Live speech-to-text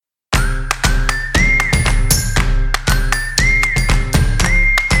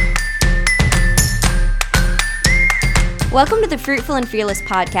Welcome to the Fruitful and Fearless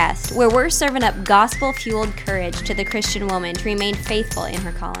podcast, where we're serving up gospel-fueled courage to the Christian woman to remain faithful in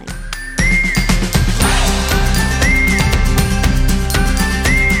her calling.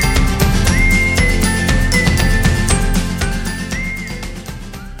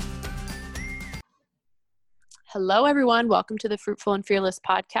 Hello, everyone. Welcome to the Fruitful and Fearless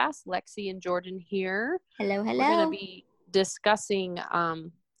podcast. Lexi and Jordan here. Hello, hello. We're going to be discussing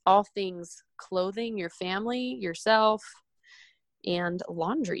all things clothing, your family, yourself, and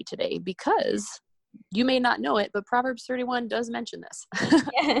laundry today because you may not know it, but Proverbs 31 does mention this.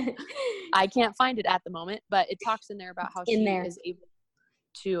 I can't find it at the moment, but it talks in there about how she is able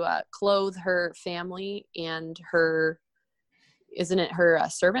to clothe her family and her, isn't it her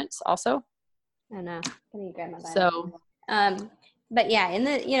servants also? I don't know. Can you grab my Bible? So, but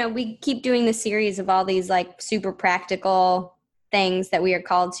yeah, we keep doing the series of all these like super practical things that we are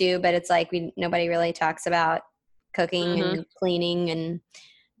called to, but it's like nobody really talks about cooking and cleaning and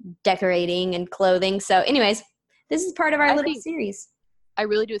decorating and clothing. So anyways, this is part of our little series. I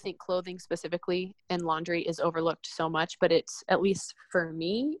really do think clothing specifically and laundry is overlooked so much, but it's, at least for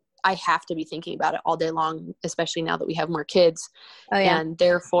me, I have to be thinking about it all day long, especially now that we have more kids. Oh, yeah. And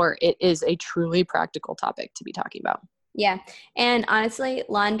therefore it is a truly practical topic to be talking about. Yeah. And honestly,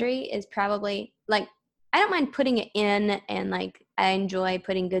 laundry is probably like, I don't mind putting it in, and like, I enjoy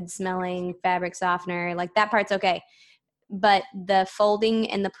putting good smelling fabric softener. Like that part's okay. But the folding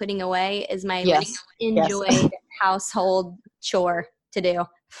and the putting away is my least enjoyed household chore to do.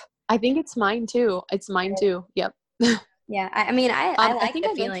 I think it's mine too. It's mine too. Yep. Yeah. I mean, I like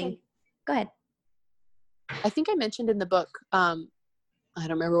the feeling. Go ahead. I think I mentioned in the book, I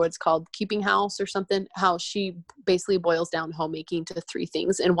don't remember what it's called, Keeping House or something, how she basically boils down homemaking to 3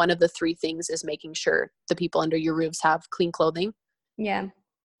 things. And one of the 3 things is making sure the people under your roofs have clean clothing. Yeah.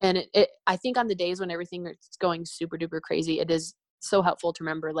 And I think on the days when everything is going super duper crazy, it is so helpful to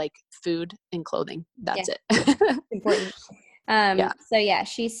remember like food and clothing. That's it. Important. So yeah,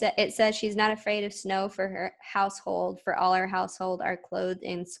 it says she's not afraid of snow for her household, for all her household are clothed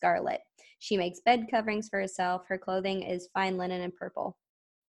in scarlet. She makes bed coverings for herself. Her clothing is fine linen and purple.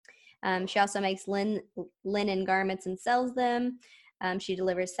 She also makes linen garments and sells them. She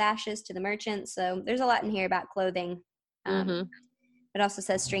delivers sashes to the merchants. So there's a lot in here about clothing. It also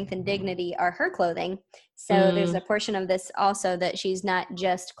says strength and dignity are her clothing. So there's a portion of this also that she's not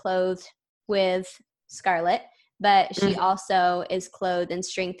just clothed with scarlet, but she also is clothed in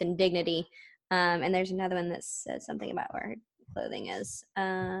strength and dignity. And there's another one that says something about where her clothing is.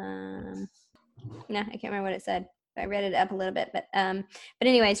 No, I can't remember what it said. I read it up a little bit, but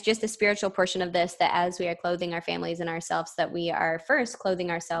anyways, just the spiritual portion of this, that as we are clothing our families and ourselves, that we are first clothing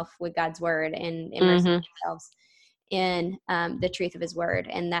ourselves with God's word and immersing ourselves in the truth of his word,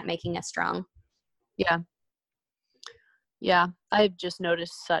 and that making us strong. Yeah. I've just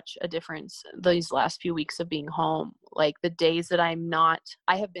noticed such a difference these last few weeks of being home. Like the days that I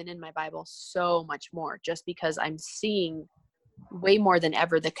have been in my Bible so much more, just because I'm seeing way more than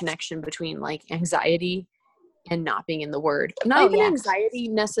ever the connection between like anxiety and not being in the word. Not even anxiety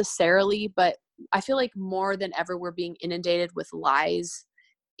necessarily, but I feel like more than ever we're being inundated with lies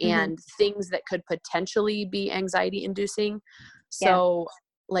and things that could potentially be anxiety inducing. So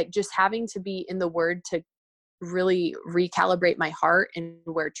like just having to be in the word to really recalibrate my heart and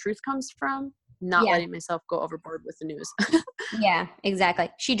where truth comes from, not letting myself go overboard with the news. Yeah,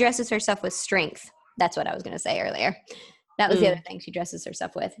 exactly. She dresses herself with strength. That's what I was going to say earlier. That was the other thing she dresses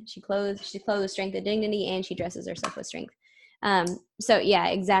herself with. She clothes with strength and dignity, and she dresses herself with strength. So yeah,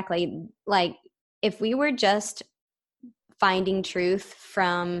 exactly. Like if we were just finding truth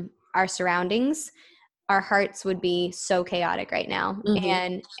from our surroundings, our hearts would be so chaotic right now.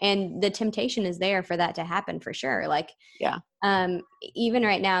 And the temptation is there for that to happen for sure. Like, even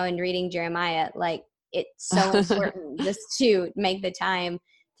right now in reading Jeremiah, like it's so important just to make the time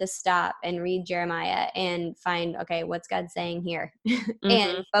to stop and read Jeremiah and find, okay, what's God saying here?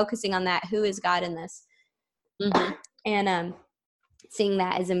 And focusing on that. Who is God in this? And seeing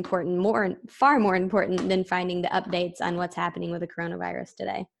that is important, far more important than finding the updates on what's happening with the coronavirus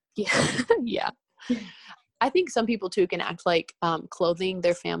today. Yeah. I think some people too can act like clothing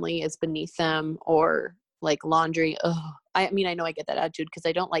their family is beneath them, or like laundry. I mean, I know I get that attitude because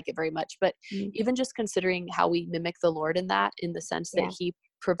I don't like it very much, but even just considering how we mimic the Lord in that, in the sense that he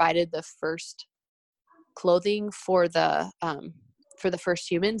provided the first clothing for the first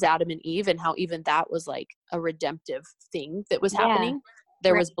humans, Adam and Eve, and how even that was like a redemptive thing that was happening.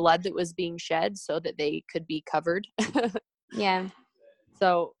 There was blood that was being shed so that they could be covered.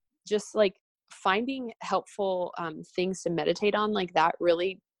 So just like finding helpful things to meditate on like that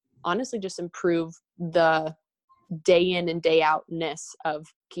really honestly just improve the day in and day outness of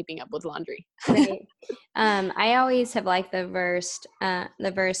keeping up with laundry. Right. I always have liked the verse,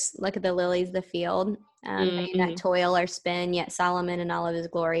 look at the lilies of the field. They do not toil or spin, yet Solomon in all of his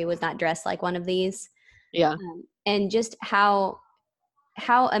glory was not dressed like one of these. Yeah. And just how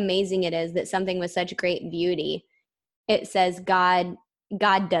amazing it is that something with such great beauty, it says God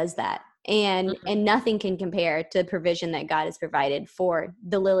does that. And nothing can compare to the provision that God has provided for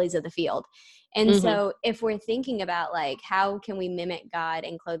the lilies of the field. And so if we're thinking about like, how can we mimic God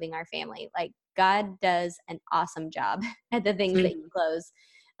in clothing our family? Like, God does an awesome job at the things that he clothes.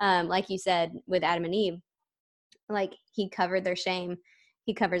 Like you said, with Adam and Eve, like he covered their shame.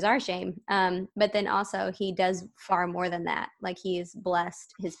 He covers our shame. But then also he does far more than that. Like, he has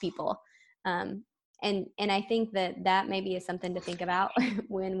blessed his people. And I think that maybe is something to think about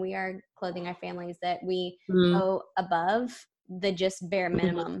when we are clothing our families, that we go above the just bare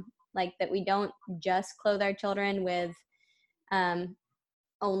minimum, like that we don't just clothe our children with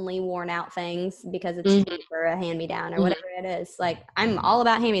only worn out things because it's cheap or a hand-me-down or whatever it is. Like, I'm all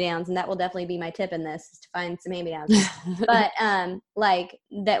about hand-me-downs, and that will definitely be my tip in this, is to find some hand-me-downs. But like,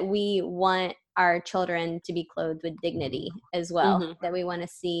 that we want our children to be clothed with dignity as well, that we want to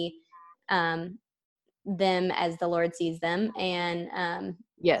see them as the Lord sees them. And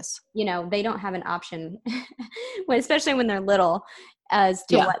yes, you know, they don't have an option especially when they're little, as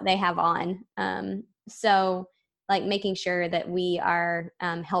to what they have on. So like, making sure that we are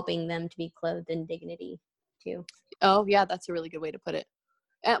helping them to be clothed in dignity too. Oh yeah, that's a really good way to put it.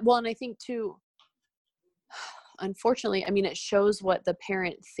 Well, and I think too, unfortunately, I mean, it shows what the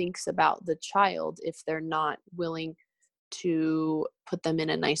parent thinks about the child if they're not willing to put them in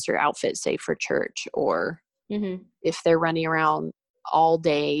a nicer outfit, say for church, or if they're running around all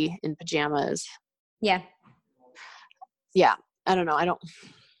day in pajamas. Yeah. I don't know.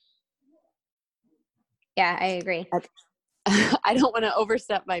 Yeah, I agree. I don't want to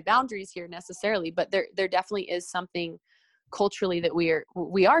overstep my boundaries here necessarily, but there definitely is something culturally that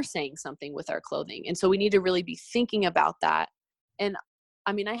we are saying something with our clothing. And so we need to really be thinking about that. And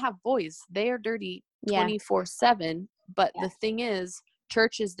I mean, I have boys, they are dirty 24/7, but the thing is,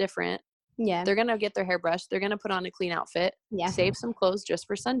 church is different. Yeah. They're going to get their hair brushed. They're going to put on a clean outfit, save some clothes just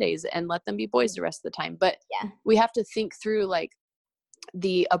for Sundays, and let them be boys the rest of the time. But we have to think through like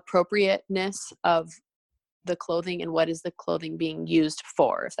the appropriateness of the clothing and what is the clothing being used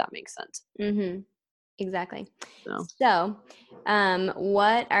for, if that makes sense. Exactly. So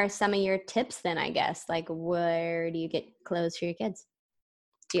what are some of your tips then, I guess? Like, where do you get clothes for your kids?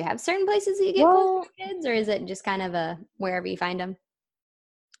 Do you have certain places that you get clothes for your kids, or is it just kind of a wherever you find them?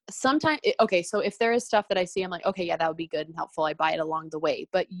 Sometimes, okay, so if there is stuff that I see, I'm like, okay, yeah, that would be good and helpful, I buy it along the way.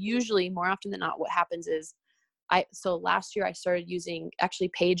 But usually, more often than not, what happens is so last year I started using, actually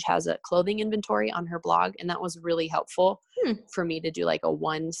Paige has a clothing inventory on her blog, and that was really helpful for me to do like a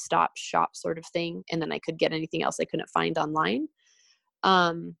one-stop shop sort of thing. And then I could get anything else I couldn't find online.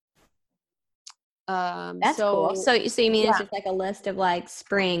 That's cool. So you mean it's just like a list of like,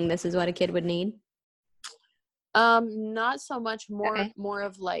 spring, this is what a kid would need? Not so much, more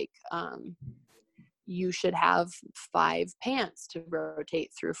of like, you should have 5 pants to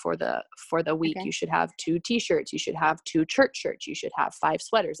rotate through for the week. You should have 2 t-shirts. You should have 2 church shirts. You should have 5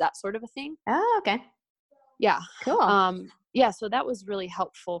 sweaters, that sort of a thing. Oh, okay. Yeah. Cool. Yeah. So that was really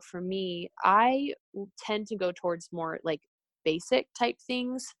helpful for me. I tend to go towards more like basic type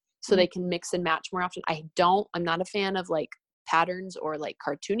things so they can mix and match more often. I'm not a fan of like patterns or like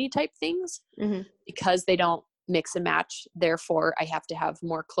cartoony type things because they don't mix and match. Therefore, I have to have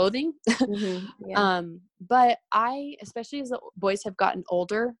more clothing. But especially as the boys have gotten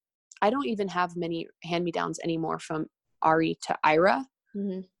older, I don't even have many hand-me-downs anymore from Ari to Ira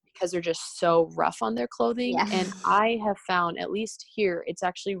because they're just so rough on their clothing. And I have found, at least here, it's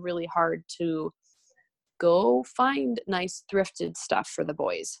actually really hard to go find nice thrifted stuff for the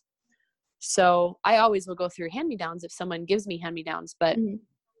boys. So I always will go through hand-me-downs if someone gives me hand-me-downs, but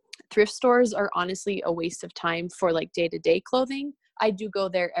thrift stores are honestly a waste of time for like day-to-day clothing. I do go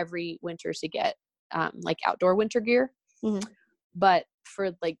there every winter to get like outdoor winter gear. But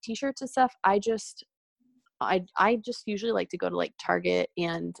for like t-shirts and stuff, I just usually like to go to like Target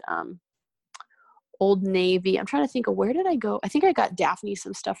and Old Navy. I'm trying to think of, where did I go? I think I got Daphne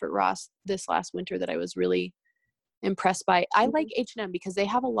some stuff at Ross this last winter that I was really impressed by. I like H&M because they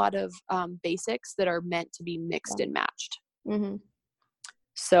have a lot of basics that are meant to be mixed and matched.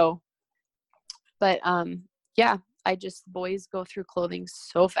 So, but boys go through clothing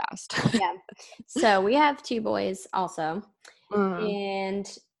so fast. So we have 2 boys also. And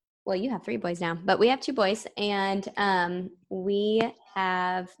well, you have 3 boys now, but we have 2 boys, and we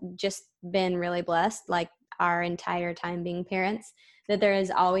have just been really blessed. Like, our entire time being parents, that there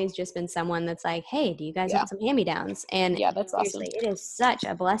has always just been someone that's like, hey, do you guys want some hand-me-downs? And Yeah, that's seriously, awesome. it is such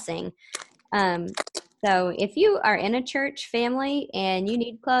a blessing. So if you are in a church family and you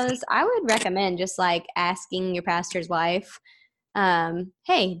need clothes, I would recommend just like asking your pastor's wife,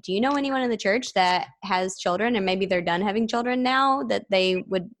 hey, do you know anyone in the church that has children and maybe they're done having children now that they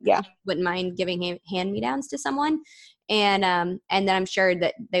wouldn't mind giving hand-me-downs to someone? And then I'm sure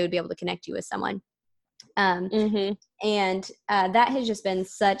that they would be able to connect you with someone. And that has just been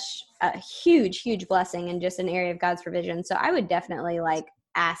such a huge, huge blessing and just an area of God's provision. So I would definitely like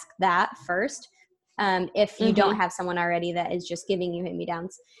ask that first. If you don't have someone already that is just giving you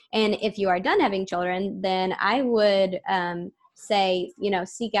hand-me-downs. And if you are done having children, then I would say,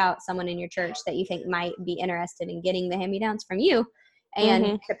 seek out someone in your church that you think might be interested in getting the hand-me-downs from you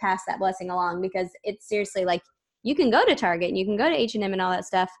and to pass that blessing along, because it's seriously like you can go to Target and you can go to H&M and all that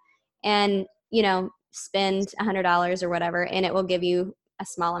stuff and, spend $100 or whatever, and it will give you a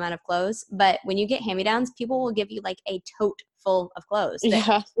small amount of clothes. But when you get hand-me-downs, people will give you like a tote full of clothes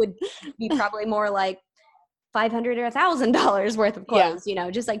that would be probably more like $500 or $1,000 worth of clothes,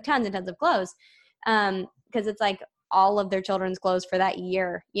 just like tons and tons of clothes. Because it's like all of their children's clothes for that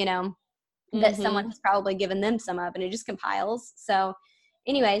year, that someone has probably given them some of, and it just compiles. So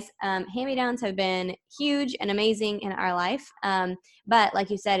anyways, hand-me-downs have been huge and amazing in our life. But like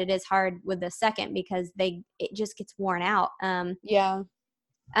you said, it is hard with the second because it just gets worn out.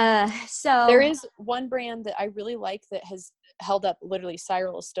 So there is one brand that I really like that has held up. Literally,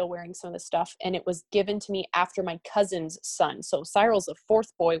 Cyril is still wearing some of the stuff, and it was given to me after my cousin's son. So Cyril's the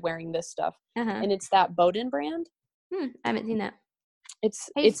fourth boy wearing this stuff, and it's that Bowden brand. I haven't seen that.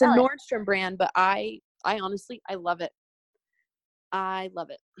 It's a Nordstrom brand, but I honestly, I love it. I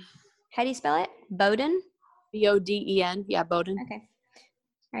love it. How do you spell it? Bowden? Boden. Yeah, Bowden. Okay.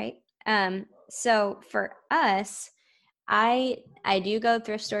 All right. So for us, I do go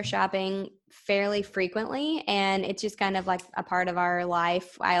thrift store shopping fairly frequently, and it's just kind of like a part of our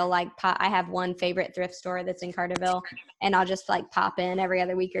life. I have one favorite thrift store that's in Carterville, and I'll just like pop in every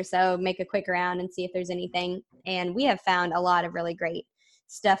other week or so, make a quick round and see if there's anything. And we have found a lot of really great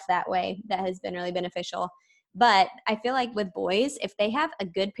stuff that way that has been really beneficial. But I feel like with boys, if they have a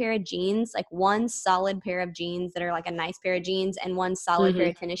good pair of jeans, like one solid pair of jeans that are like a nice pair of jeans and one solid pair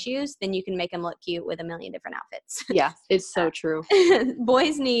of tennis shoes, then you can make them look cute with a million different outfits. Yeah, it's so true.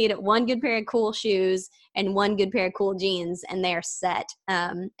 Boys need one good pair of cool shoes and one good pair of cool jeans, and they're set.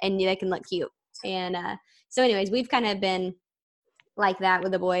 And they can look cute. And so anyways, we've kind of been like that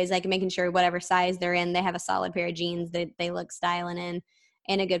with the boys, like making sure whatever size they're in, they have a solid pair of jeans that they look styling in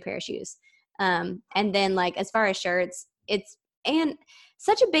and a good pair of shoes. And then like as far as shirts, and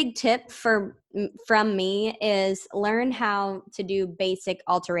such a big tip from me is learn how to do basic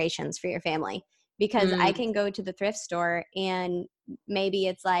alterations for your family, because I can go to the thrift store and maybe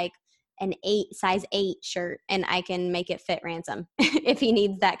it's like an size 8 shirt and I can make it fit Ransom if he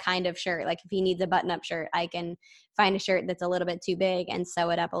needs that kind of shirt. Like if he needs a button-up shirt, I can find a shirt that's a little bit too big and sew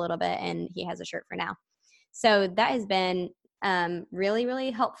it up a little bit, and he has a shirt for now. So that has been really,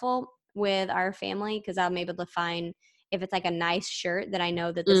 really helpful with our family, because I'm able to find if it's like a nice shirt that I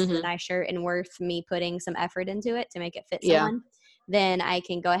know that this is a nice shirt and worth me putting some effort into it to make it fit someone, then I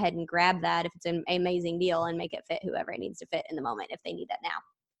can go ahead and grab that if it's an amazing deal and make it fit whoever it needs to fit in the moment if they need that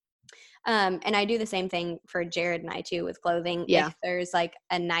now. And I do the same thing for Jared and I too with clothing. If there's like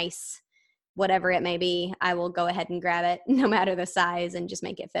a nice whatever it may be, I will go ahead and grab it no matter the size and just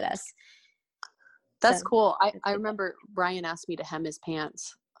make it fit us. That's cool. I remember Brian asked me to hem his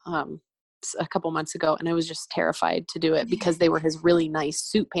pants a couple months ago, and I was just terrified to do it because they were his really nice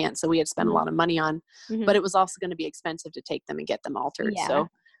suit pants that we had spent a lot of money on, but it was also going to be expensive to take them and get them altered. So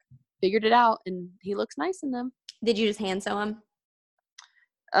figured it out, and he looks nice in them. Did you just hand sew them?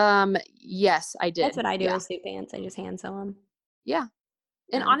 Yes, I did. That's what I do with suit pants. I just hand sew them. Yeah.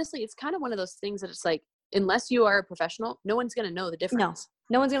 And honestly, it's kind of one of those things that it's like, unless you are a professional, no one's going to know the difference.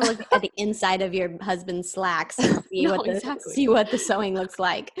 No one's going to look at the inside of your husband's slacks and see, see what the sewing looks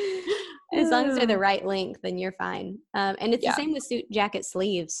like. As long as they're the right length, then you're fine. And it's the same with suit jacket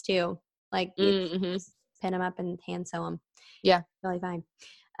sleeves too. Like you just pin them up and hand sew them. Yeah. Really fine.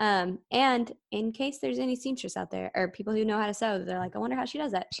 And in case there's any seamstress out there or people who know how to sew, they're like, I wonder how she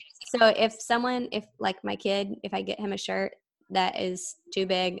does that. So if like my kid, if I get him a shirt that is too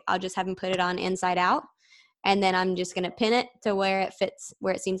big, I'll just have him put it on inside out. And then I'm just going to pin it to where it fits,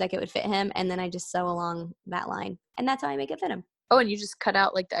 where it seems like it would fit him. And then I just sew along that line. And that's how I make it fit him. Oh, and you just cut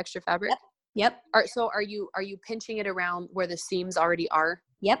out like the extra fabric? Yep. So are you pinching it around where the seams already are?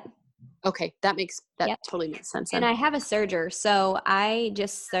 Yep. Okay. That totally makes sense. And I have a serger. So I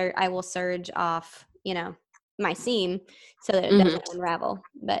will serge off, my seam so that it doesn't unravel.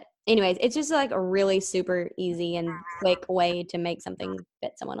 But anyways, it's just like a really super easy and quick way to make something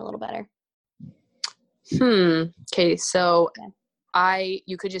fit someone a little better. Okay, so Yeah.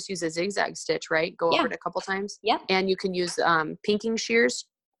 you could just use a zigzag stitch, right? Go Yeah. over it a couple times. Yep. And you can use pinking shears.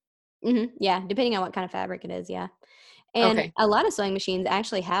 Yeah, depending on what kind of fabric it is, yeah. And Okay. a lot of sewing machines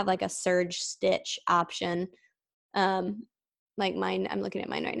actually have like a serge stitch option. Like mine, I'm looking at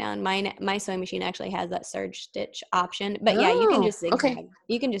mine right now, and my sewing machine actually has that serge stitch option. But yeah, you can Oh, just zigzag. okay.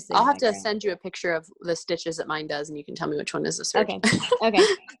 You can just I'll have zigzag to around. send you a picture of the stitches that mine does, and you can tell me which one is the serge. Okay. Okay.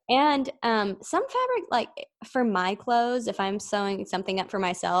 And some fabric, like for my clothes, if I'm sewing something up for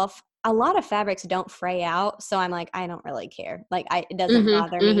myself, a lot of fabrics don't fray out. So I'm like, I don't really care. Like it doesn't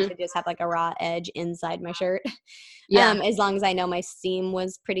bother me to just have like a raw edge inside my shirt. Yeah. As long as I know my seam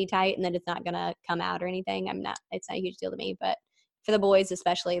was pretty tight and that it's not gonna come out or anything. It's not a huge deal to me. But for the boys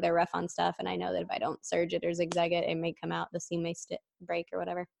especially, they're rough on stuff, and I know that if I don't serge it or zigzag it, it may come out, the seam may break or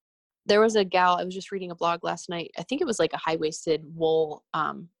whatever. There was a gal, I was just reading a blog last night. I think it was like a high-waisted wool,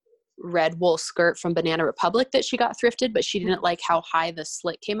 red wool skirt from Banana Republic that she got thrifted, but she didn't like how high the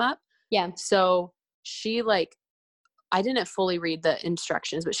slit came up. Yeah. So she I didn't fully read the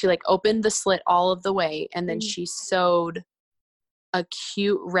instructions, but she opened the slit all of the way, and then she sewed a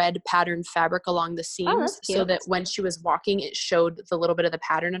cute red patterned fabric along the seams so that when she was walking, it showed the little bit of the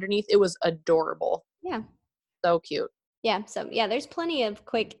pattern underneath. It was adorable. Yeah. So cute. Yeah. So yeah, there's plenty of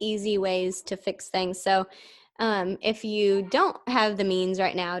quick, easy ways to fix things. So if you don't have the means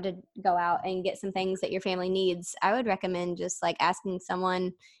right now to go out and get some things that your family needs, I would recommend just like asking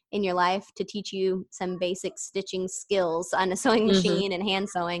someone in your life to teach you some basic stitching skills on a sewing machine and hand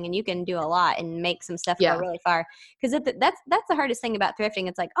sewing, and you can do a lot and make some stuff go really far. Because that's the hardest thing about thrifting.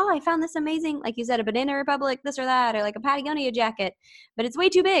 It's like, oh, I found this amazing, like you said, a Banana Republic, this or that, or like a Patagonia jacket, but it's way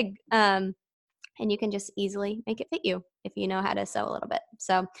too big. And you can just easily make it fit you if you know how to sew a little bit.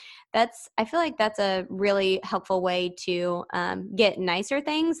 So I feel like that's a really helpful way to get nicer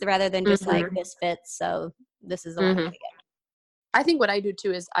things rather than just like this fits, so this is the one I'm gonna get. I think what I do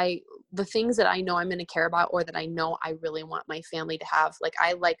too is the things that I know I'm going to care about, or that I know I really want my family to have, like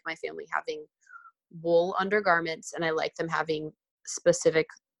I like my family having wool undergarments, and I like them having specific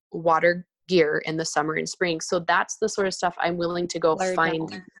water gear in the summer and spring. So that's the sort of stuff I'm willing to go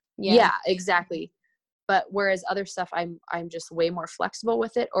find. Yeah, exactly. But whereas other stuff, I'm just way more flexible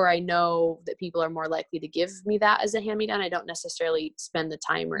with it, or I know that people are more likely to give me that as a hand-me-down. I don't necessarily spend the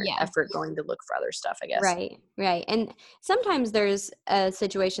time or effort going to look for other stuff, I guess. Right. And sometimes there's a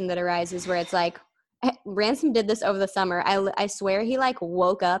situation that arises where it's like, Ransom did this over the summer. I swear he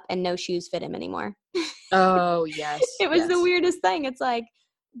woke up and no shoes fit him anymore. Oh, yes. It was the weirdest thing. It's like,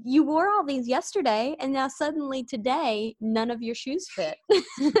 you wore all these yesterday and now suddenly today none of your shoes fit.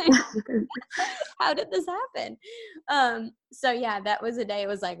 How did this happen? So yeah, that was a day. It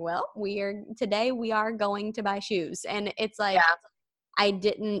was like, well, today we are going to buy shoes. And it's like, I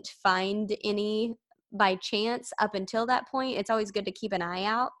didn't find any by chance up until that point. It's always good to keep an eye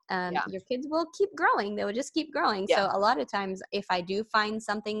out. Your kids will keep growing. They will just keep growing. So a lot of times if I do find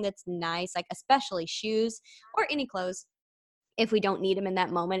something that's nice, like especially shoes or any clothes, if we don't need them in that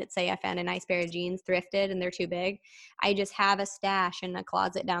moment, let's say I found a nice pair of jeans thrifted and they're too big, I just have a stash in a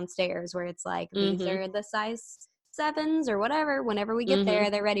closet downstairs where it's like, these are the size 7s or whatever. Whenever we get there,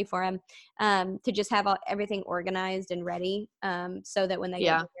 they're ready for them. To just have everything organized and ready, so that when they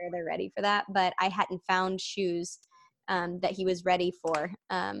get there, they're ready for that. But I hadn't found shoes that he was ready for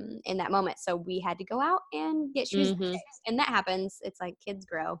in that moment. So we had to go out and get shoes. And that happens. It's like kids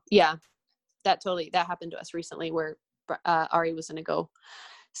grow. Yeah, that happened to us recently, where Ari was going to go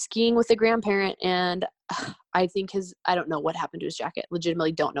skiing with a grandparent, and I don't know what happened to his jacket.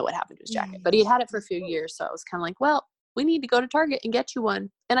 Legitimately don't know what happened to his jacket, but he had it for a few years. So I was kind of like, well, we need to go to Target and get you one.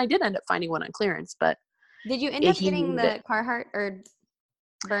 And I did end up finding one on clearance, but did you end up getting the Carhartt or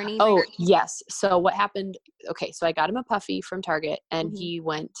Bernie? Oh, yes. So what happened? Okay. So I got him a puffy from Target, and he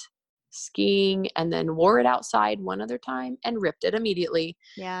went skiing and then wore it outside one other time and ripped it immediately.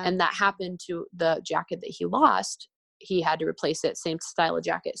 Yeah. And that happened to the jacket that he lost. He had to replace it, same style of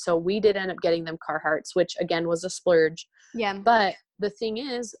jacket. So we did end up getting them Carhartts, which again was a splurge. Yeah. But the thing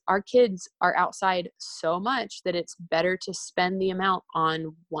is, our kids are outside so much that it's better to spend the amount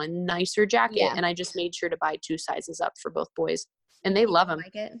on one nicer jacket. Yeah. And I just made sure to buy 2 sizes up for both boys, and they love them.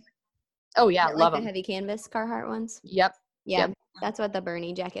 Like it? Oh yeah, love them. The heavy canvas Carhartt ones. Yep. Yeah, that's what the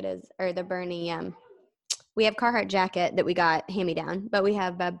Bernie jacket is, or the Bernie. We have Carhartt jacket that we got hand me down, but we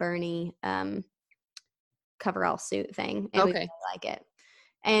have a Bernie coverall suit thing, and we really like it.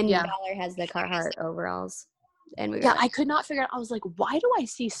 And Dollar has the Carhartt overalls. And we were Yeah, like, I could not figure out. I was like, why do I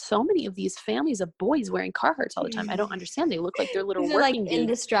see so many of these families of boys wearing Carhartts all the time? I don't understand. They look like they're little these are like working dudes. And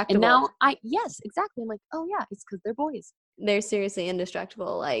indestructible. now yes, exactly. I'm like, oh yeah, it's because they're boys. They're seriously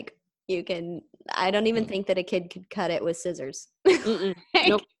indestructible. Like I don't even think that a kid could cut it with scissors. Nope.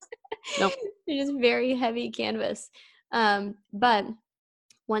 Nope. They're just very heavy canvas. But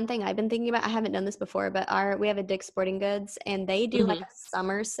one thing I've been thinking about, I haven't done this before, but we have a Dick's Sporting Goods, and they do like a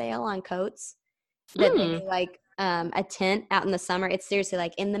summer sale on coats that they do like a tent out in the summer. It's seriously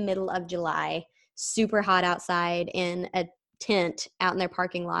like in the middle of July, super hot outside, in a tent out in their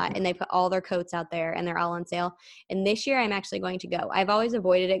parking lot, and they put all their coats out there and they're all on sale. And this year I'm actually going to go. I've always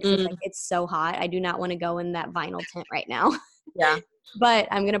avoided it because it's so hot. I do not want to go in that vinyl tent right now. Yeah. But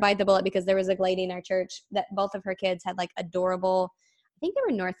I'm going to bite the bullet because there was a lady in our church that both of her kids had like adorable, I think they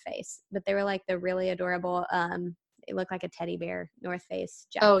were North Face, but they were like the really adorable, it looked like a teddy bear North Face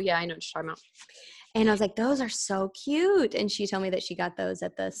jacket. Oh yeah, I know what you're talking about. And I was like, those are so cute. And she told me that she got those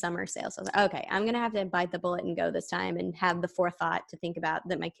at the summer sale. So I was like, okay, I'm going to have to bite the bullet and go this time and have the forethought to think about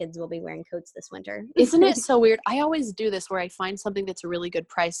that my kids will be wearing coats this winter. Isn't it so weird? I always do this where I find something that's a really good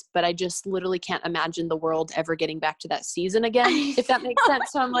price, but I just literally can't imagine the world ever getting back to that season again, if that makes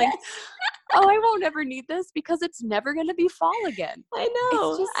sense. So I'm like, oh, I won't ever need this because it's never going to be fall again. I know.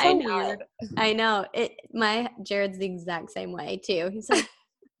 It's just so weird. I know. Jared's the exact same way too. He's like,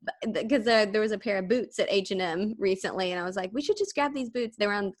 because there was a pair of boots at H&M recently, and I was like, we should just grab these boots. They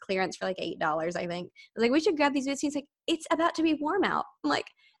were on clearance for like $8, I think. I was like, we should grab these boots. He's like, it's about to be warm out. I'm like,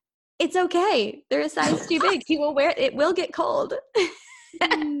 it's okay. They're a size too big. He will wear it. It will get cold.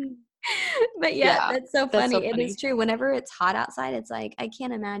 But yeah, that's so funny. It is true. Whenever it's hot outside, it's like, I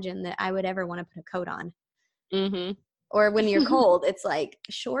can't imagine that I would ever want to put a coat on. Or when you're cold, it's like,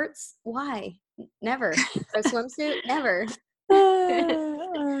 shorts? Why? Never. A swimsuit? Never.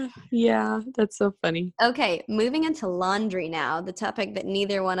 Yeah, that's so funny. Okay, moving into laundry now, the topic that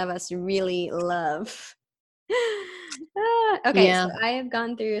neither one of us really love. Okay, so I have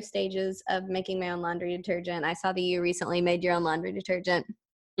gone through stages of making my own laundry detergent. I saw that you recently made your own laundry detergent.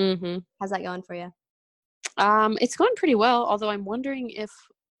 How's that going for you? It's going pretty well, although I'm wondering if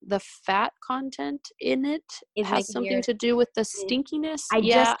the fat content in it has something to do with the stinkiness. I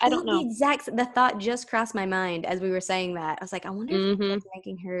don't know. The thought just crossed my mind as we were saying that. I was like, I wonder if it's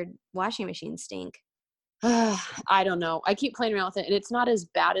making her washing machine stink. I don't know. I keep playing around with it, and it's not as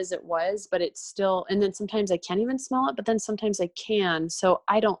bad as it was, but it's still, and then sometimes I can't even smell it, but then sometimes I can. So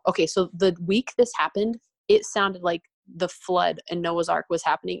so the week this happened, it sounded like the flood in Noah's Ark was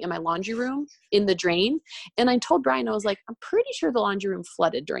happening in my laundry room in the drain. And I told Brian, I was like, I'm pretty sure the laundry room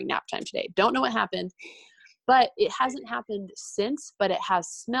flooded during nap time today. Don't know what happened, but it hasn't happened since, but it has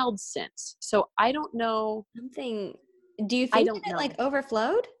smelled since. So I don't know. Do you think it like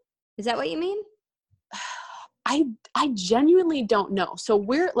overflowed? Is that what you mean? I genuinely don't know. So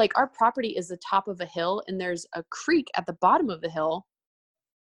we're like, our property is the top of a hill and there's a creek at the bottom of the hill.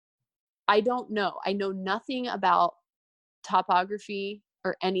 I don't know. I know nothing about topography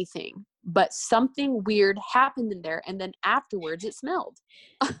or anything, but something weird happened in there, and then afterwards it smelled.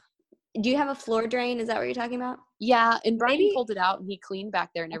 Do you have a floor drain? Is that what you're talking about? Yeah, and Brian pulled it out and he cleaned back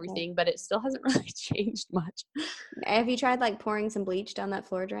there and everything, but it still hasn't really changed much. Have you tried like pouring some bleach down that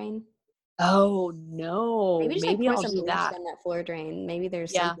floor drain? Oh no, maybe I'll do bleach that down that floor drain. Maybe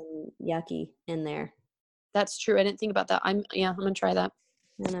there's something yucky in there. That's true. I didn't think about that. I'm gonna try that.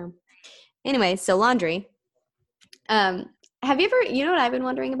 I know. Anyway, so laundry. Have you ever, you know what I've been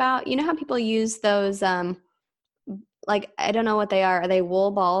wondering about? You know how people use those, like, I don't know what they are. Are they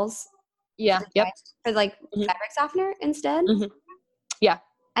wool balls? Yeah. Yep. For like fabric softener instead? Yeah.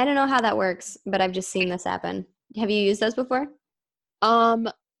 I don't know how that works, but I've just seen this happen. Have you used those before?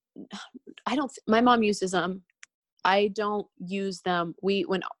 My mom uses them. I don't use them.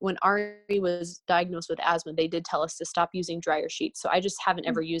 When Ari was diagnosed with asthma, they did tell us to stop using dryer sheets. So I just haven't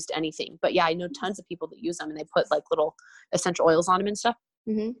ever used anything. But yeah, I know tons of people that use them and they put like little essential oils on them and stuff.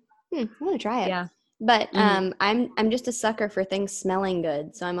 I want to try it. Yeah. But I'm just a sucker for things smelling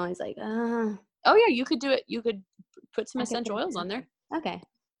good. So I'm always like, oh yeah, you could do it. You could put some essential oils on there. Okay.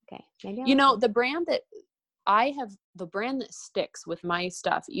 Maybe the brand that sticks with my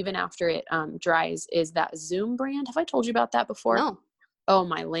stuff, even after it dries, is that Zoom brand. Have I told you about that before? No. Oh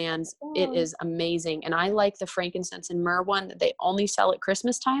my lands. It is amazing. And I like the frankincense and myrrh one that they only sell at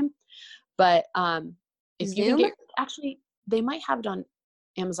Christmas time. But if Zoom? You can get, actually, they might have it on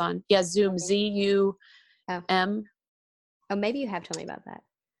Amazon. Yeah, Zoom, ZUM. Oh, maybe you have told me about that.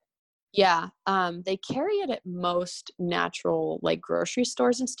 Yeah. They carry it at most natural like grocery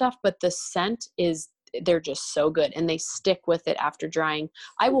stores and stuff, but the scent is they're just so good, and they stick with it after drying.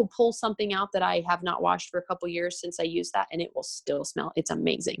 I will pull something out that I have not washed for a couple years since I used that, and it will still smell. It's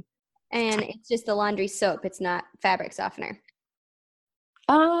amazing. And it's just the laundry soap. It's not fabric softener.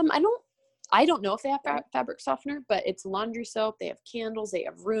 I don't know if they have fabric softener, but it's laundry soap. They have candles, they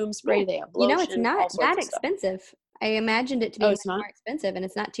have room spray, Yeah. they have lotion. You know, it's all not sorts that of stuff. expensive. I imagined it to be Oh, it's more not? expensive, and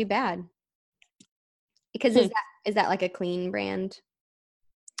it's not too bad. Because is that like a clean brand?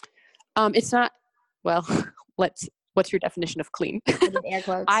 It's not. Well, what's your definition of clean? I did air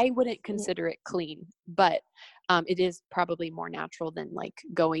quotes. I wouldn't consider it clean, but it is probably more natural than like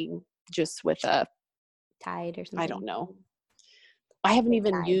going just with a Tide or something. I don't know. I haven't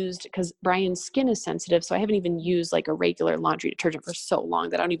even used, because Brian's skin is sensitive, so I haven't even used like a regular laundry detergent for so long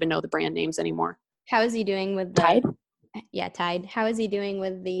that I don't even know the brand names anymore. How is he doing with the Tide? Yeah, Tide. How is he doing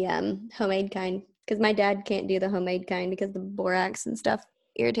with the homemade kind? Because my dad can't do the homemade kind because the borax and stuff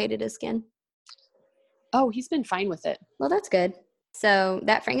irritated his skin. Oh, he's been fine with it. Well, that's good. So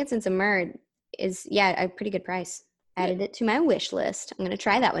that frankincense and myrrh is, a pretty good price. Added it to my wish list. I'm going to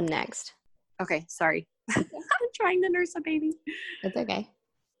try that one next. Okay, sorry. I'm trying to nurse a baby. That's okay.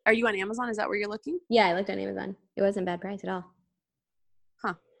 Are you on Amazon? Is that where you're looking? Yeah, I looked on Amazon. It wasn't a bad price at all.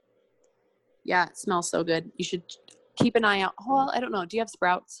 Huh. Yeah, it smells so good. You should keep an eye out. Well, I don't know. Do you have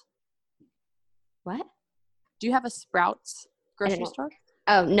Sprouts? What? Do you have a Sprouts grocery store?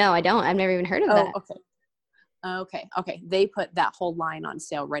 Oh, no, I don't. I've never even heard of that. Okay. They put that whole line on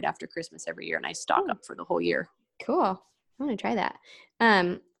sale right after Christmas every year, and I stock up for the whole year. Cool. I want to try that.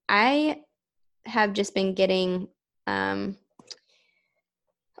 I have just been getting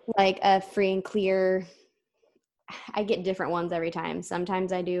like a free and clear. I get different ones every time.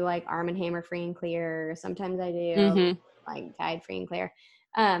 Sometimes I do like Arm & Hammer free and clear. Sometimes I do like Tide free and clear.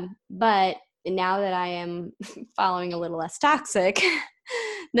 But now that I am following a little less toxic,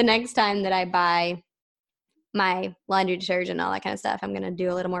 the next time that I buy my laundry detergent and all that kind of stuff, I'm going to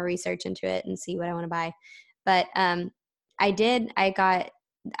do a little more research into it and see what I want to buy. But I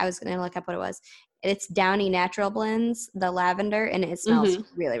was going to look up what it was. It's Downy Natural Blends, the lavender, and it smells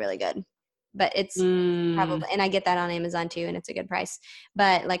really, really good. But it's probably, and I get that on Amazon too, and it's a good price.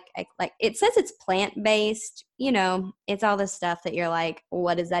 But like it says it's plant-based, it's all this stuff that you're like,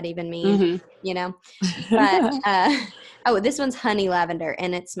 what does that even mean? But this one's honey lavender,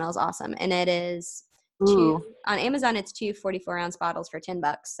 and it smells awesome. And it is on Amazon, it's 2 44-ounce bottles for $10.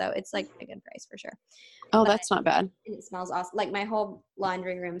 So it's like a good price for sure. Oh, that's not bad. And it smells awesome. Like my whole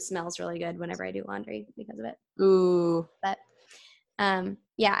laundry room smells really good whenever I do laundry because of it. Ooh. But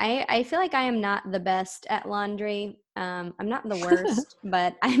I feel like I am not the best at laundry. I'm not the worst,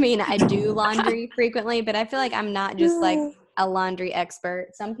 but I mean, I do laundry frequently, but I feel like I'm not just like a laundry expert.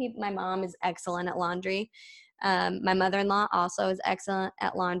 My mom is excellent at laundry. My mother-in-law also is excellent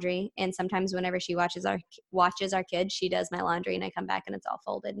at laundry. And sometimes whenever she watches our kids, she does my laundry, and I come back and it's all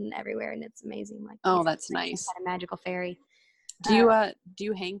folded and everywhere, and it's amazing. Like, oh, that's nice. Kind of magical fairy. Do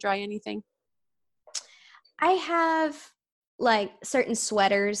you hang dry anything? I have like certain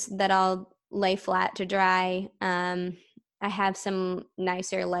sweaters that I'll lay flat to dry. I have some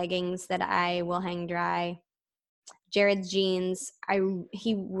nicer leggings that I will hang dry. Jared's jeans,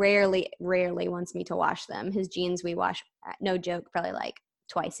 he rarely wants me to wash them. His jeans we wash, no joke, probably like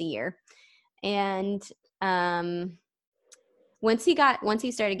twice a year. And once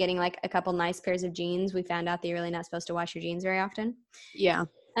he started getting like a couple nice pairs of jeans, we found out that you're really not supposed to wash your jeans very often. Yeah.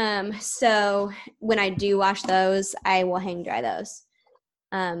 So when I do wash those, I will hang dry those.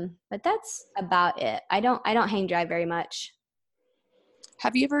 But that's about it. I don't hang dry very much.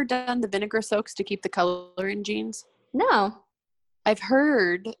 Have you ever done the vinegar soaks to keep the color in jeans? No. I've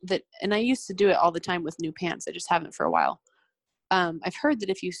heard that, and I used to do it all the time with new pants. I just haven't for a while. I've heard that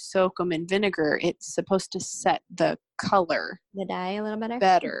if you soak them in vinegar, it's supposed to set the color. The dye a little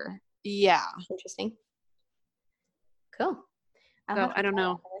better. Yeah. Interesting. Cool. I don't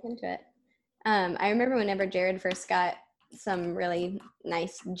know. Look into it. I remember whenever Jared first got some really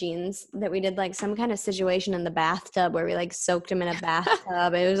nice jeans that we did like some kind of situation in the bathtub where we like soaked them in a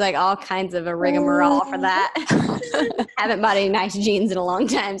bathtub. It was like all kinds of a rigmarole for that. Haven't bought any nice jeans in a long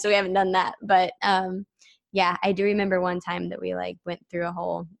time, so we haven't done that. But I do remember one time that we like went through a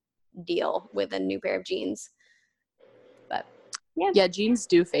whole deal with a new pair of jeans. But yeah, jeans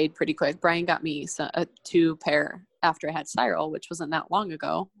do fade pretty quick. Brian got me a 2 pair after I had Cyril, which wasn't that long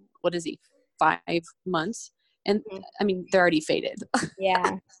ago. What is he? 5 months. And I mean, they're already faded.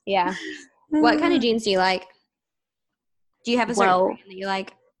 Yeah. What kind of jeans do you like? Do you have a certain brand that you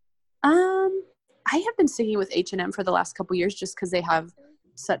like? I have been sticking with H&M for the last couple years just because they have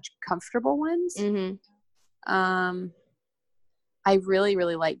such comfortable ones. I really,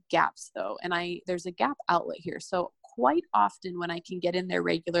 really like Gaps though. And there's a Gap outlet here. So quite often when I can get in there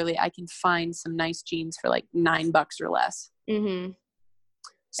regularly, I can find some nice jeans for like $9 or less. Mm-hmm.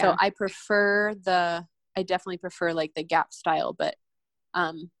 So Yeah. I definitely prefer like the Gap style, but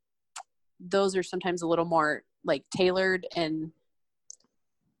those are sometimes a little more like tailored and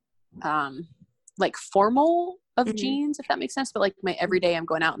like formal of jeans, if that makes sense. But like my everyday, I'm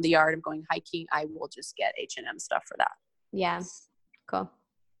going out in the yard, I'm going hiking, I will just get H&M stuff for that. Yeah. Cool.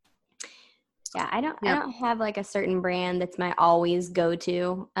 Yeah, I don't have like a certain brand that's my always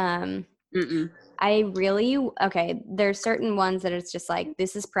go-to. There's certain ones that it's just like,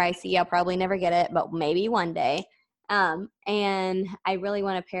 this is pricey, I'll probably never get it, but maybe one day. And I really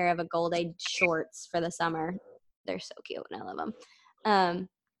want a pair of a Gold-Age shorts for the summer. They're so cute and I love them.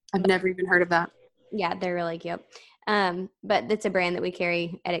 I've never even heard of that. Yeah, they're really cute. But it's a brand that we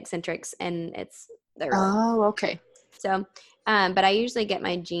carry at Eccentrics, and they're really okay. So, but I usually get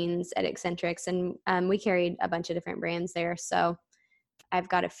my jeans at Eccentrics, and we carried a bunch of different brands there. So I've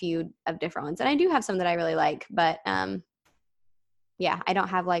got a few of different ones, and I do have some that I really like. But yeah, I don't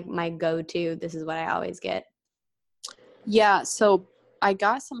have like my go-to. This is what I always get. Yeah, so I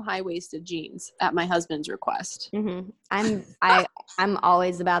got some high-waisted jeans at my husband's request. Mm-hmm. I'm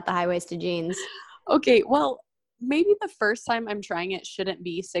always about the high-waisted jeans. Okay, well, maybe the first time I'm trying it shouldn't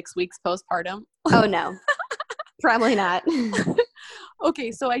be 6 weeks postpartum. Oh no. Probably not.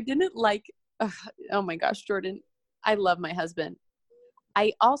 Okay, so I didn't like, oh my gosh, Jordan, I love my husband.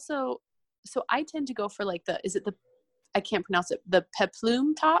 I tend to go for like I can't pronounce it, the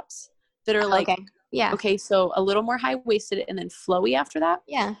peplum tops that are like, okay. Yeah. Okay, so a little more high-waisted and then flowy after that.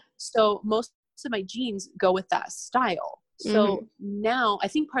 Yeah. So most of my jeans go with that style. So now I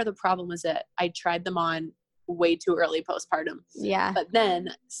think part of the problem is that I tried them on way too early postpartum. Yeah. But then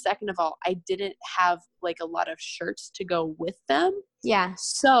second of all, I didn't have like a lot of shirts to go with them. Yeah.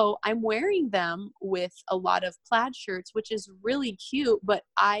 So I'm wearing them with a lot of plaid shirts, which is really cute, but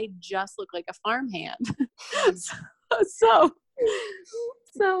I just look like a farmhand.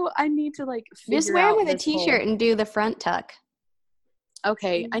 So I need to like figure just wear out them with a t-shirt and do the front tuck.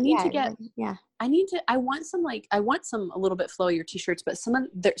 Okay, I want some a little bit flowier t-shirts, but so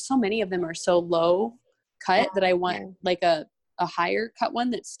many of them are so low cut that I want like a higher cut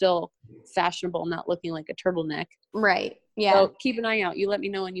one that's still fashionable, not looking like a turtleneck. Right. Yeah. So keep an eye out. You let me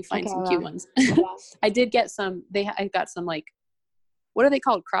know when you find some cute ones. I did get some. I got some like, what are they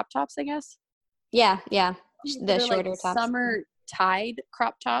called? Crop tops, I guess. Yeah. Yeah. The shorter like tops. Summer tide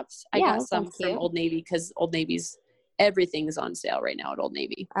crop tops. I got some from Old Navy because Old Navy's everything is on sale right now at Old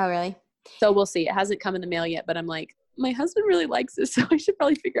Navy. Oh, really? So we'll see. It hasn't come in the mail yet, but I'm like, my husband really likes this, so I should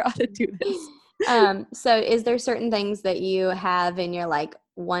probably figure out how to do this. So is there certain things that you have in your like,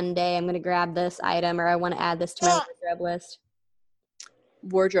 one day I'm going to grab this item or I want to add this to my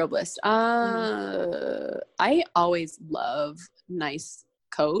wardrobe list? I always love nice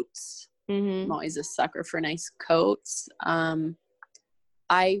coats. I'm always a sucker for nice coats.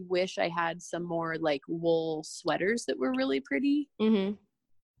 I wish I had some more like wool sweaters that were really pretty.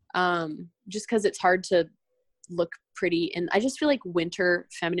 Just because it's hard to look pretty, and I just feel like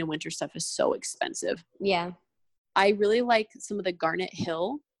feminine winter stuff is so expensive. Yeah. I really like some of the Garnet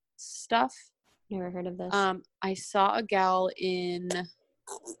Hill stuff. Never heard of this. I saw a gal in,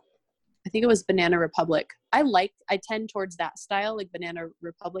 I think it was Banana Republic. I tend towards that style, like Banana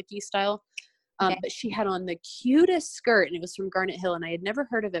Republic-y style. But she had on the cutest skirt, and it was from Garnet Hill, and I had never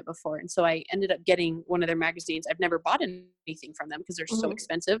heard of it before. And so I ended up getting one of their magazines. I've never bought anything from them because they're so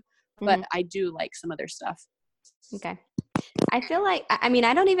expensive, but I do like some of their stuff. Okay. I feel like,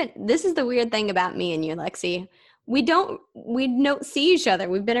 this is the weird thing about me and you, Lexi. We don't see each other.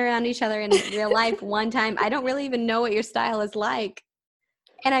 We've been around each other in real life one time. I don't really even know what your style is like.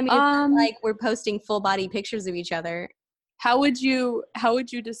 And it's not like we're posting full body pictures of each other. How would you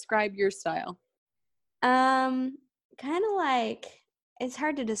describe your style? Kind of like, it's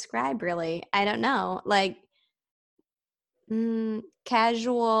hard to describe really. I don't know. Like,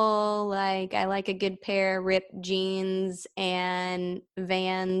 casual, like I like a good pair of ripped jeans and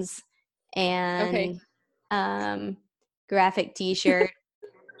Vans and graphic t-shirt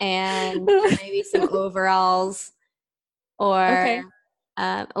and maybe some overalls or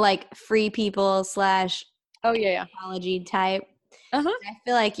like free people / apology type. I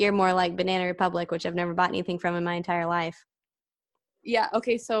feel like you're more like Banana Republic, which I've never bought anything from in my entire life. Yeah.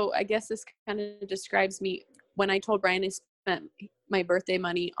 Okay. So I guess this kind of describes me. When I told Brian I spent my birthday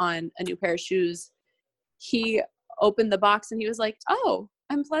money on a new pair of shoes, he opened the box and he was like, "Oh,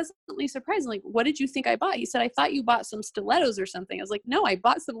 I'm pleasantly surprised." I'm like, "What did you think I bought?" He said, "I thought you bought some stilettos or something." I was like, "No, I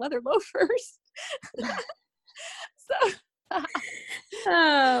bought some leather loafers."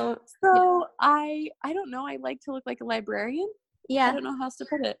 Oh, So I don't know. I like to look like a librarian. I yeah. don't know how else to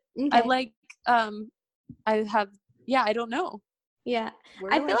put it. I Okay. like I have I don't know. Yeah.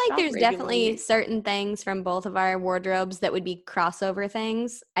 Where I do I feel like shop there's definitely regularly? certain things from both of our wardrobes that would be crossover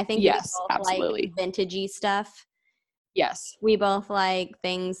things. I think that we Yes, both like absolutely. vintagey stuff. Yes. We both like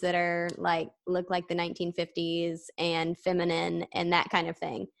things that are like look like the 1950s and feminine and that kind of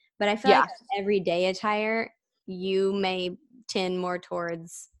thing. But I feel like Yeah. everyday attire, you may tend more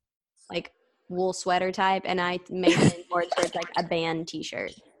towards like wool sweater type, and I may tend more towards like a band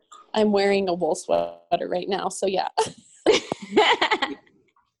t-shirt. I'm wearing a wool sweater right now. So yeah.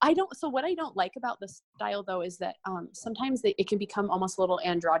 So what I don't like about the style though is that sometimes it can become almost a little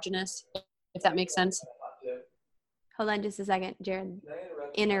androgynous, if that makes sense. Hold on just a second, Jared.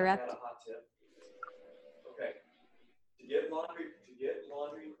 Interrupt. Okay. To get laundry.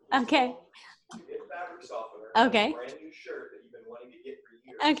 Okay. To get fabric softener. Okay. A brand new shirt that you've been wanting to get for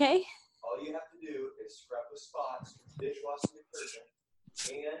years. Okay. All you have to do is scrub the spots, dishwashing detergent,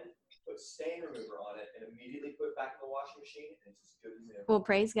 and put stain remover on it, and immediately put it back in the washing machine, and it's as good as new. Well,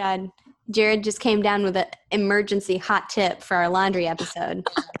 praise God. Jared just came down with an emergency hot tip for our laundry episode.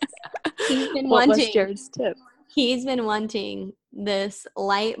 What was Jared's tip? He's been wanting this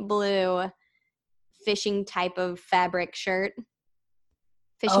light blue fishing type of fabric shirt.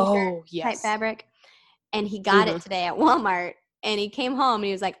 Fishing shirt type fabric. And he got it today at Walmart. And he came home and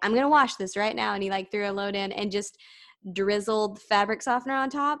he was like, I'm going to wash this right now. And he like threw a load in and just drizzled fabric softener on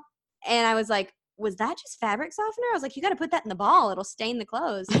top. And I was like, was that just fabric softener? I was like, you got to put that in the ball. It'll stain the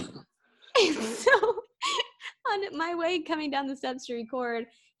clothes. And so on my way coming down the steps to record,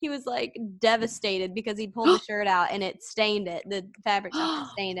 he was like devastated because he pulled the shirt out and it stained it. The fabric softener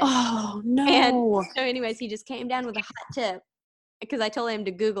stained it. Oh, no. And so anyways, he just came down with a hot tip because I told him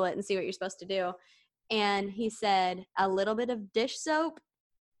to Google it and see what you're supposed to do. And he said a little bit of dish soap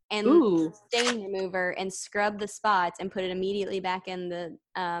and stain remover and scrub the spots and put it immediately back in the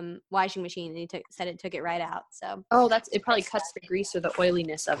washing machine. And he said it took it right out. So it probably cuts the grease or the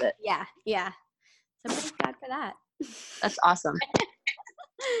oiliness of it. Yeah. So praise God for that. That's awesome.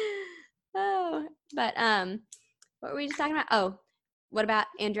 But what were we just talking about? Oh, what about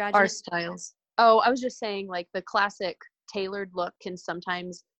androgynous? Our styles. Oh, I was just saying like the classic tailored look can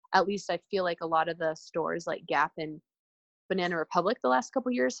sometimes, at least I feel like a lot of the stores like Gap and Banana Republic the last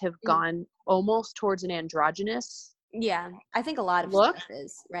couple years have gone almost towards an androgynous. Yeah, I think a lot of look stuff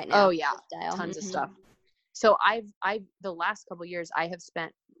is right now. Oh yeah, tons of stuff. So I've the last couple years I have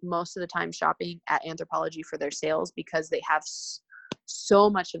spent most of the time shopping at Anthropologie for their sales because they have so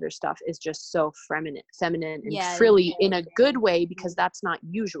much of their stuff is just so feminine and frilly in a good way because that's not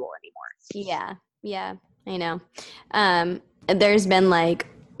usual anymore. Yeah, I know. There's been like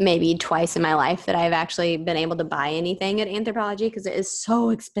maybe twice in my life that I've actually been able to buy anything at Anthropologie because it is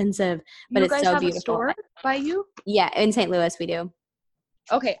so expensive, but it's so beautiful. A store by you? Yeah, in St. Louis we do.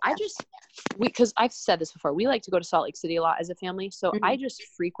 Okay, because I've said this before, we like to go to Salt Lake City a lot as a family, so I just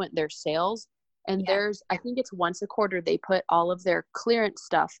frequent their sales, and I think it's once a quarter they put all of their clearance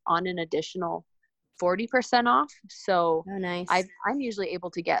stuff on an additional 40% off. So nice. I'm usually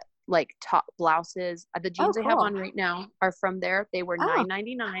able to get like top blouses. The jeans I have on right now are from there. They were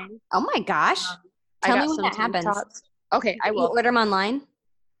 $9.99. Oh my gosh! Tell me when that happens. Tops. Okay, I will. You order them online?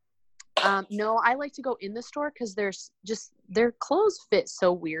 No, I like to go in the store because their clothes fit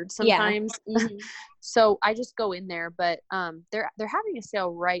so weird sometimes. Yeah. So I just go in there, but they're having a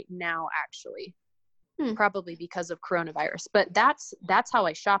sale right now actually. Probably because of coronavirus. But that's how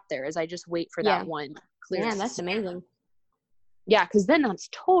I shop there is I just wait for that one clearance. Yeah, that's amazing. Yeah, because then that's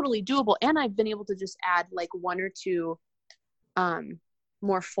totally doable. And I've been able to just add like one or two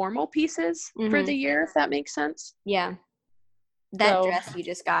more formal pieces for the year, if that makes sense. Yeah. That dress you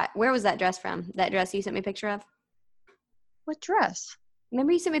just got, where was that dress from? That dress you sent me a picture of? What dress?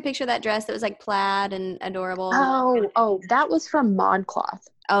 Remember you sent me a picture of that dress that was like plaid and adorable? Oh, that was from ModCloth.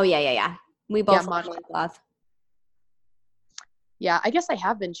 Oh, yeah. We both love ModCloth. Yeah, I guess I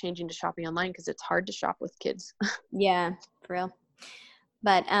have been changing to shopping online because it's hard to shop with kids. Yeah, for real.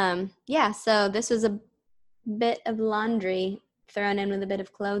 But so this was a bit of laundry thrown in with a bit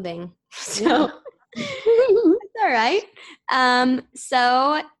of clothing. So it's all right.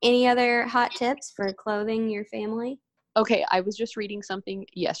 So any other hot tips for clothing your family? Okay, I was just reading something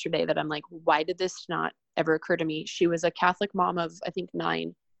yesterday that I'm like, why did this not ever occur to me? She was a Catholic mom of, I think,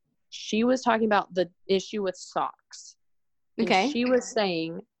 9. She was talking about the issue with socks. Okay. And she was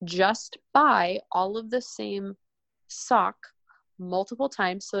saying just buy all of the same sock multiple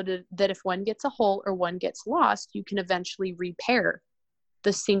times so that if one gets a hole or one gets lost, you can eventually repair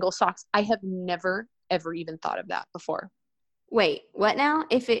the single socks. I have never, ever even thought of that before. Wait, what now?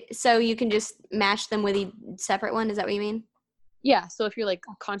 So you can just match them with a separate one? Is that what you mean? Yeah. So if you're like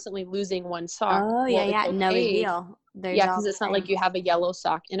constantly losing one sock, Oh, yeah, well, it's yeah. No big okay. deal. Yeah, because it's not like you have a yellow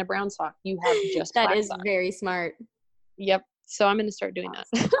sock and a brown sock. You have just That black is socks. very smart. Yep. So I'm going to start doing that.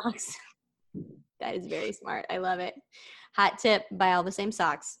 Socks. That is very smart. I love it. Hot tip, buy all the same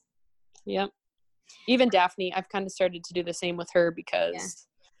socks. Yep. Even Daphne, I've kind of started to do the same with her because,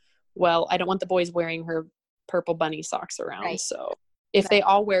 well, I don't want the boys wearing her purple bunny socks around. Right. So if they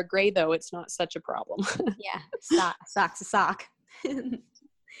all wear gray, though, it's not such a problem. Yeah. Sock's a sock.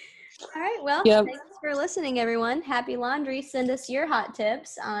 All right. Well, Yep. thanks for listening, everyone. Happy laundry. Send us your hot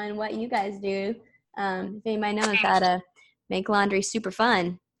tips on what you guys do. If anybody knows how to make laundry super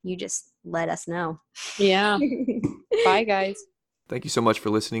fun, you just let us know. Yeah. Bye, guys. Thank you so much for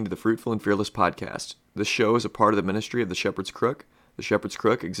listening to the Fruitful and Fearless podcast. This show is a part of the ministry of the Shepherd's Crook. The Shepherd's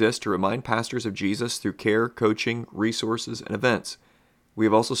Crook exists to remind pastors of Jesus through care, coaching, resources, and events. We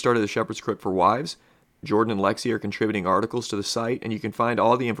have also started the Shepherd's Crook for wives. Jordan and Lexi are contributing articles to the site, and you can find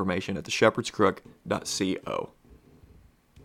all the information at theshepherdscrook.co.